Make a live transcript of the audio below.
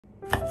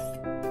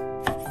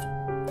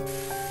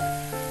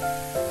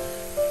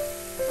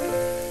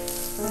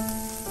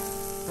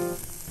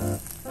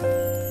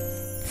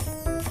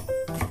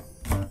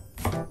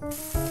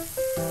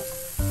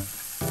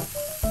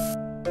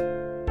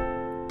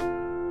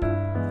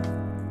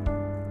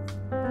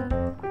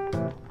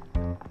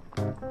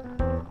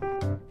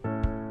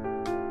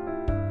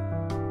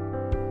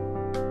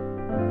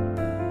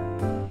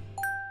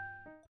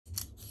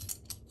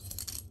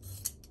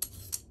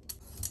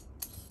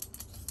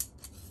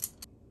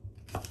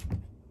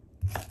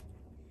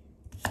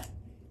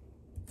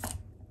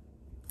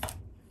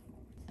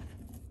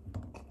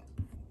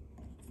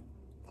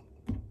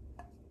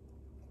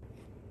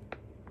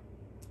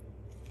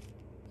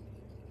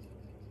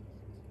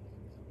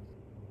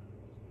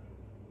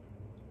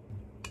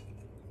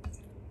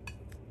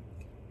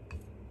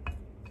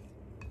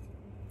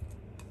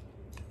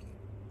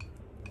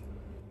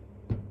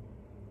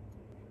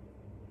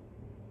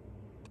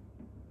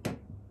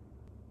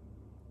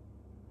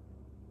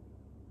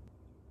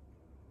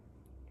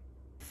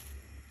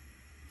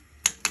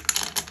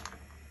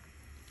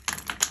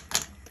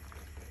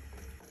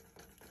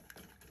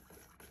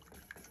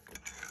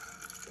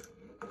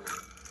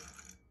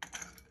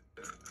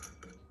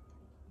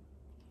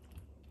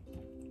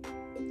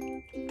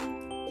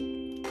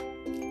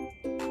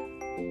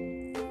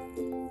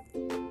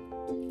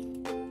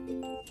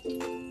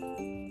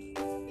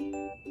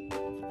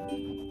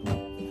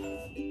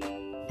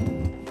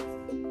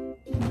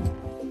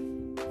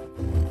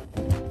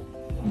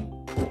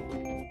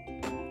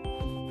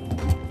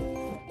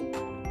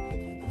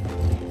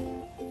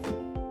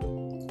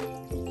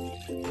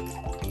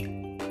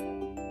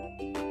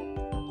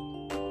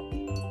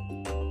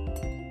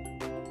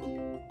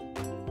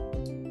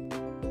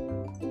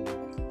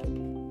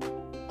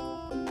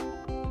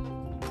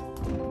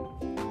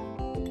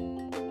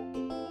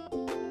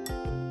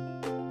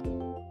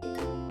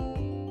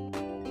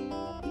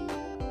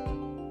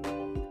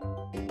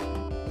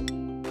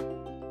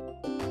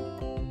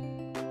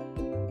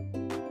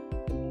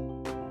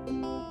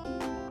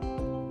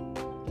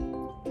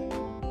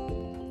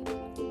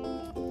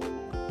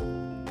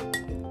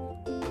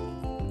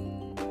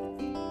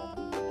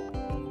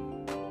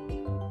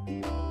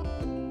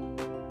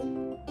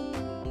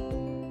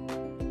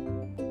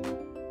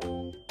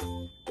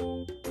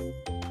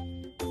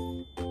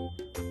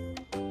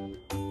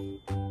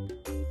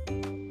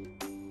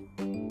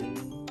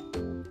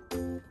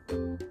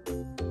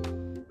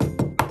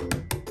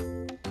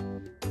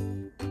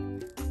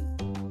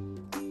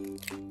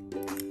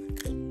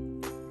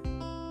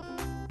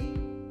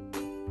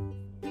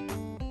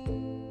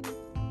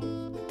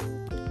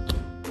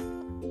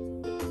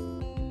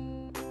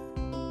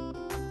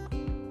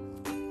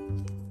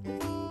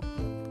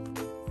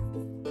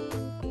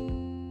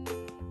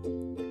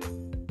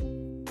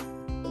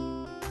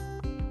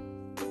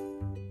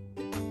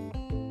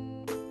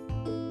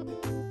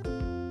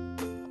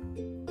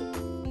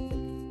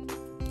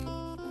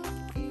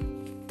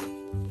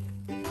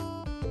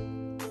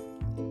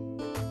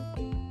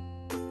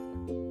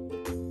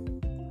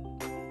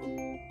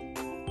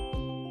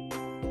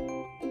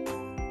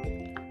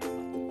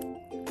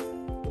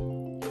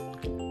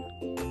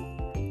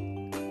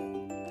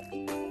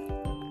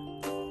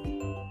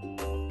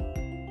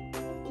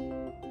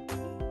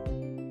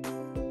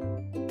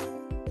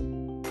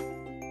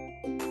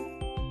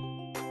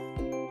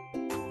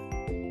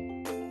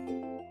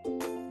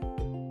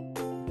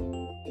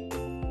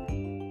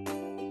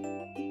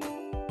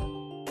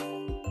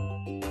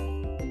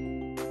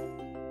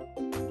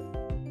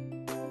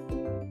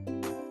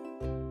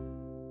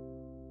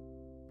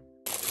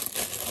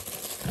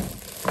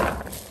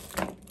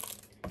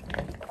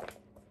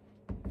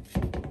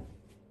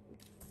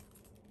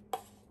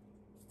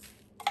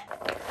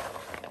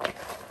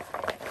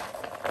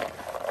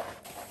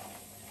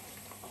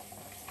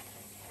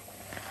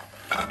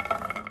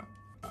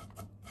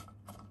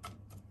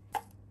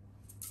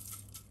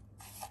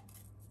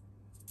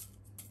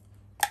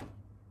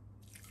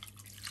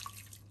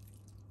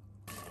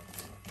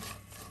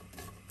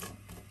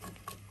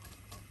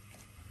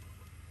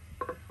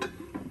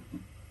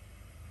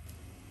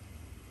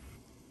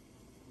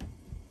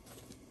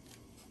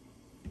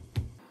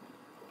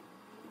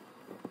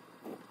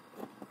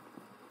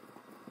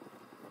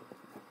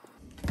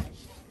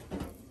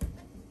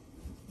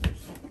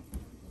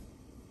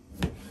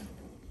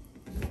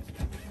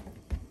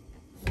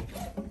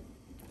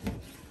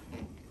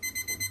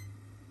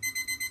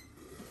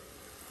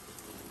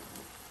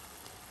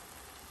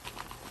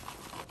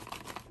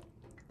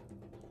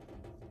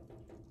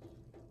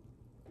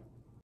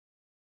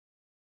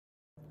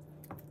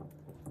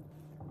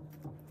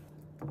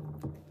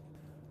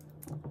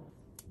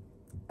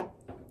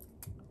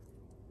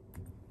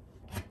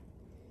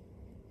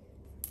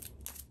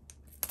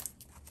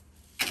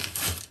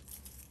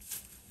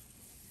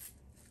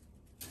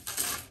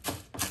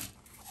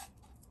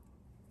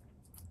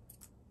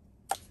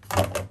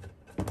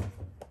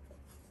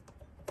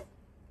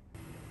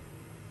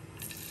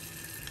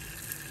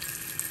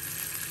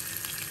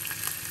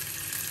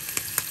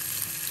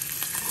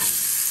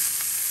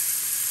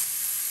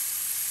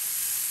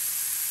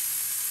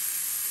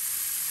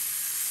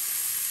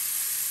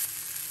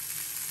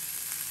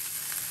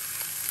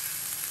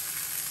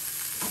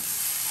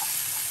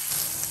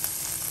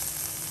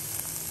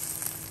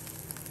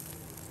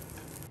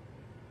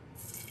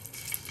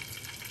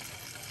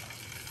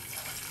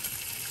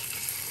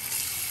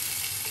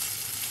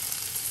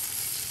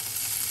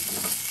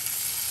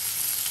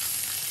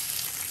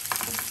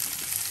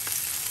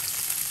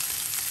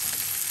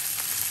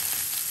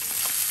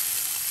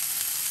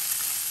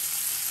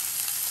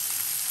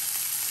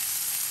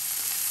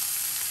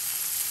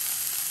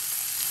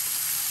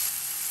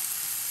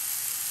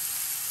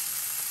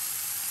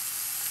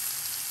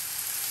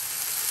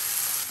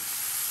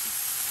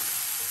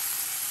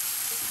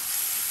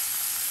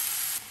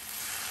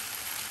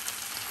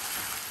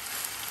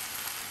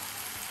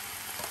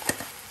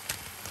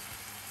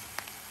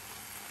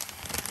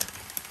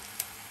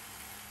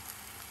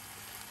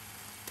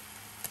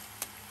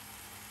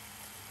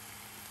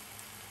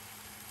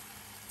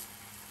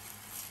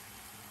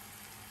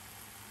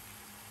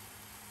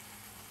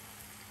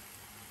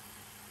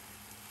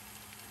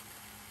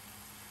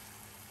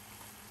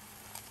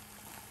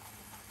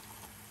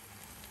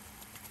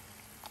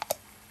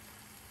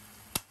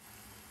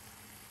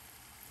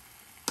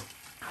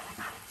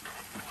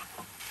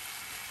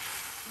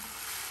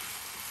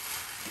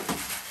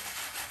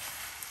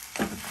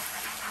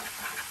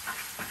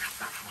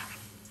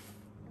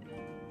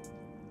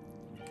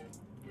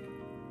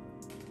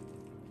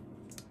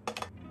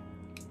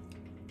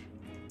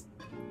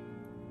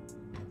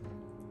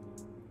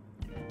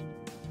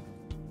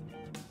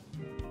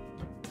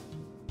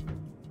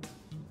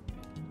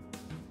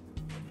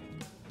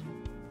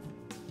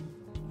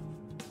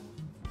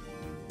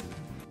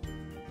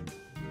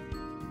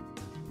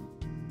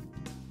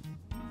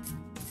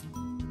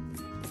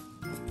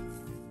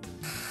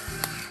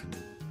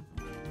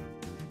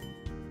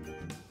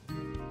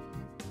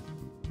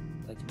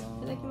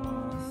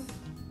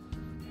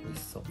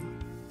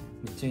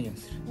ちゃいい匂い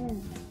する。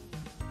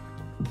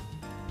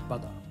バ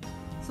ター。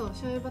そう、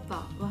醤油バタ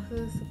ー和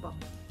風スパ。う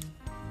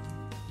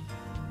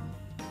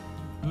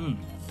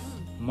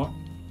まっ。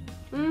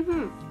う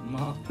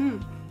まっ。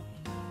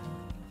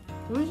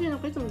美味しい。なん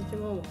かいつもと違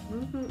うわ。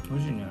美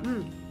味しいね。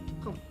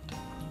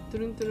トゥ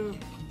ルントゥルン。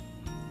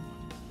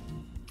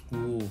おお、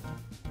めっ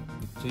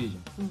ちゃいいじゃ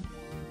ん。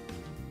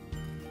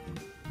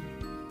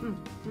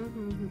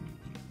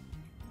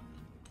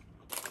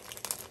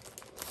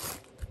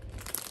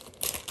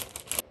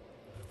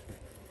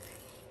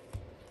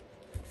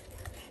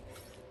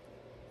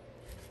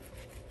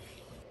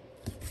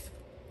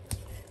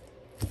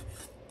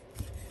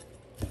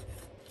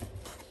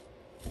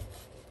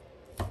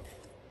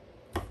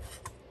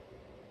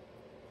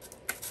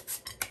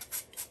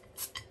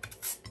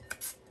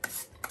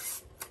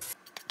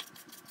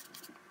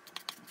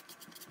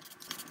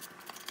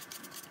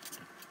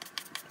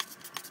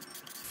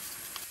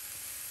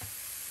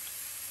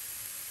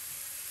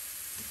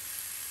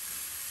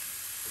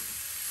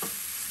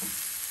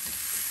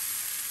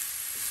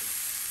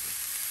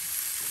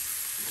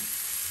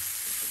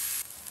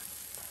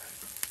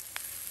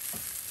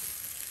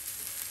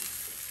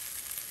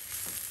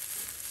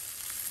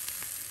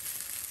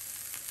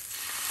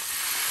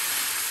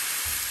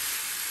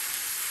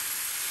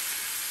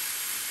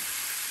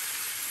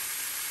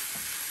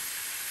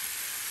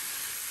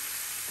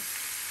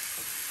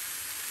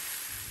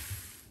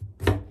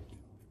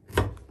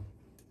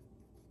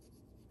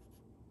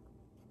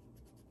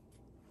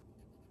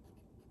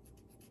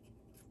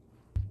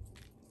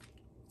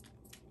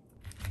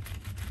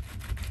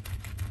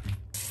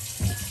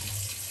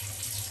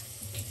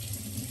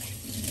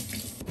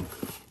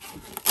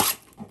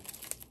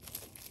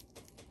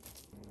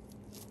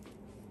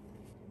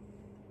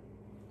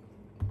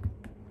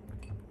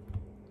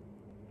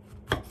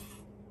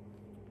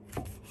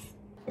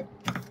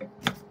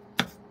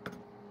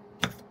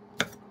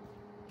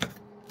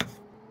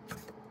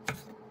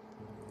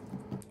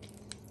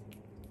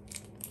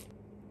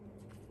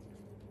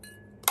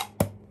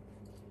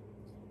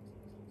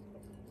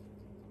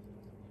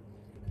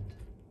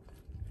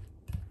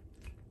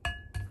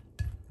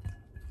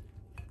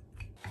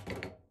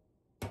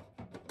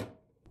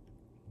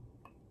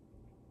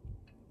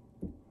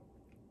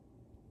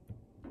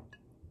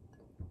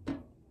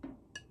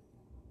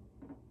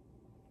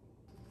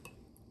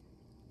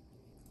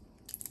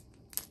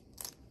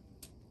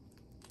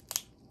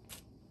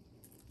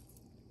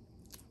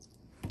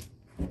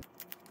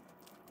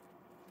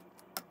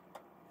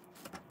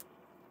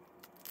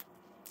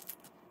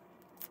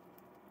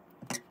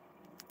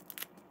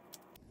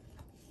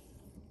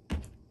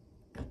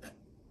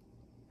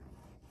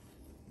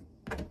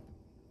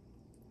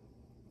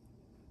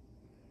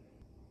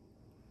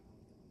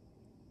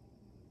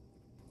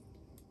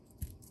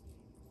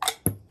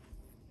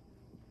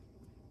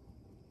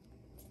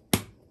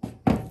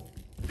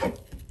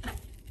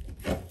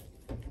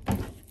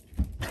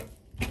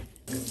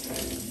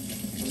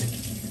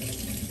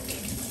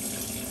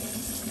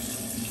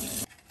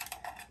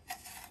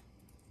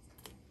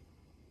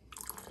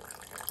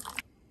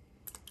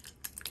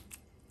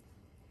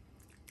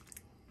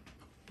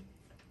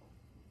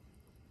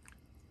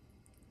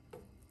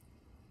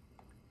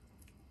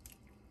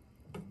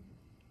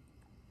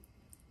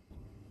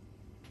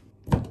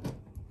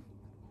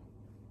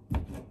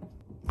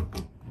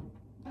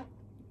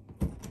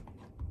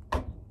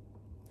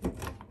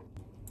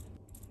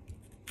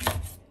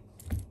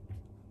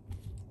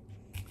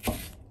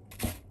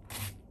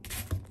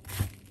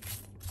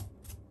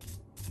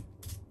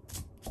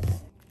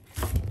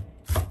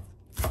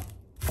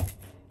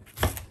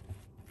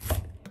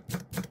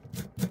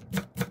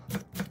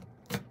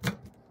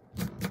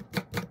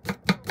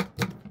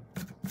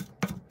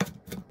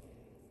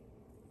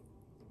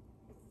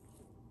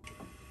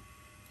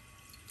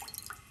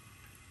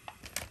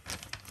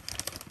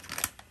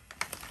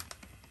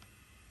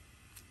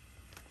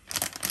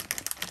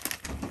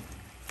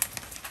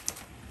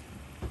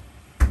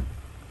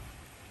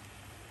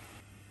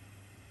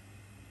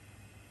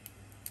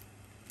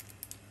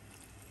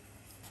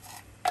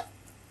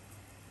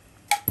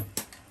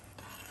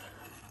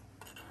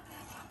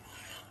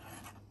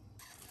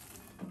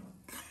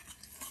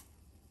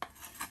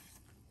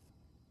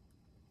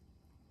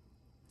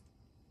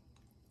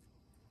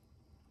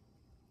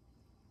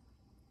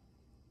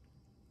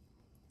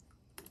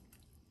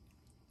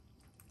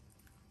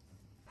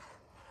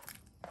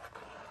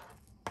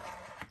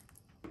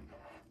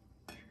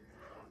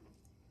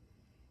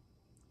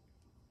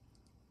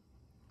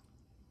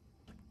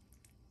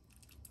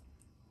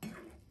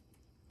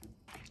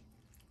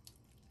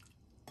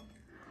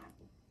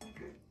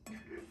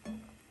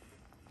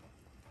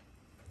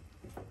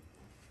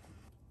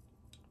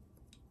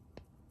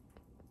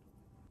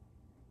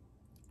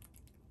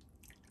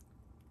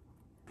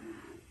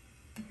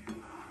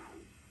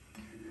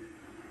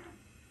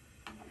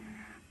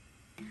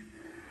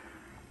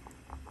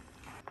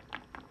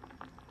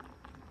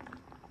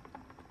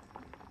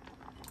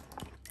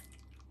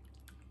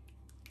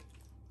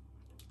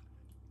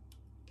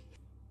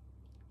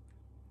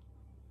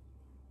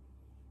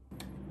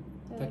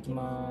き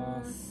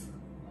ます。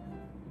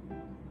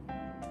乾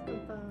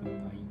杯。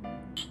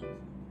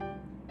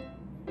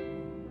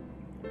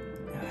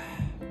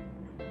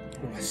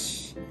よ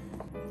し。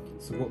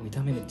すごい、見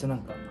た目めっちゃなん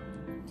か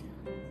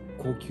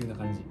高級な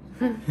感じ。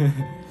はい。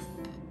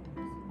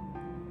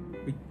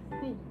い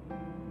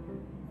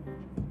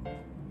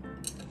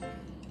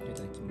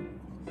ただきます。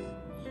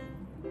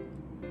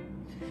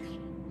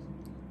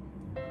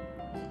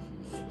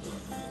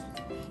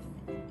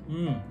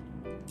めっ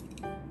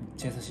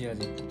ちゃ優しい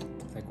味、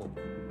最高。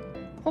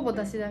ほぼ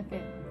だしだけ。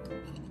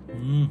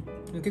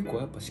結構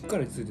やっぱしっか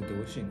りついてて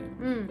美味しいね。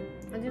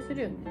味す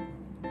るよね。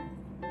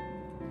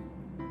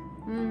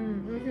美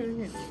味しい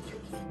美味しい。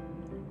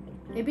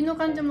エビの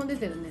感じも出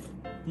てるね。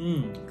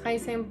海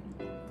鮮っ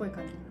ぽい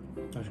感じ。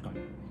確かに。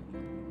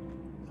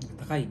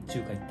高い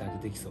中華行ったら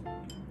出てきそう。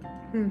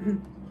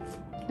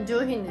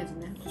上品なやつ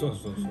ね。そう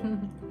そうそ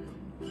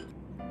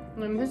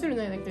う。味噌汁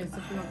ないだけでちょ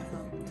っとなんか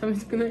さ、寂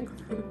しくないか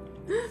な。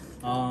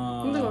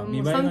だからもう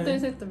3点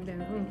セットみたい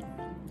な。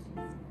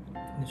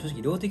正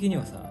直量的に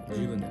はさ、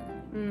十分だよ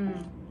ね。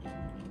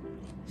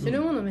汁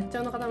物めっち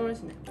ゃお腹たまるし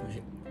ね。美味し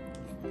い。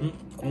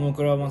このオ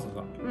クラはまさ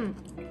か。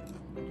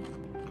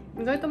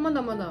意外とま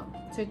だまだ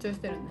成長し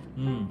てるね。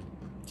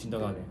チンタ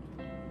ガーで。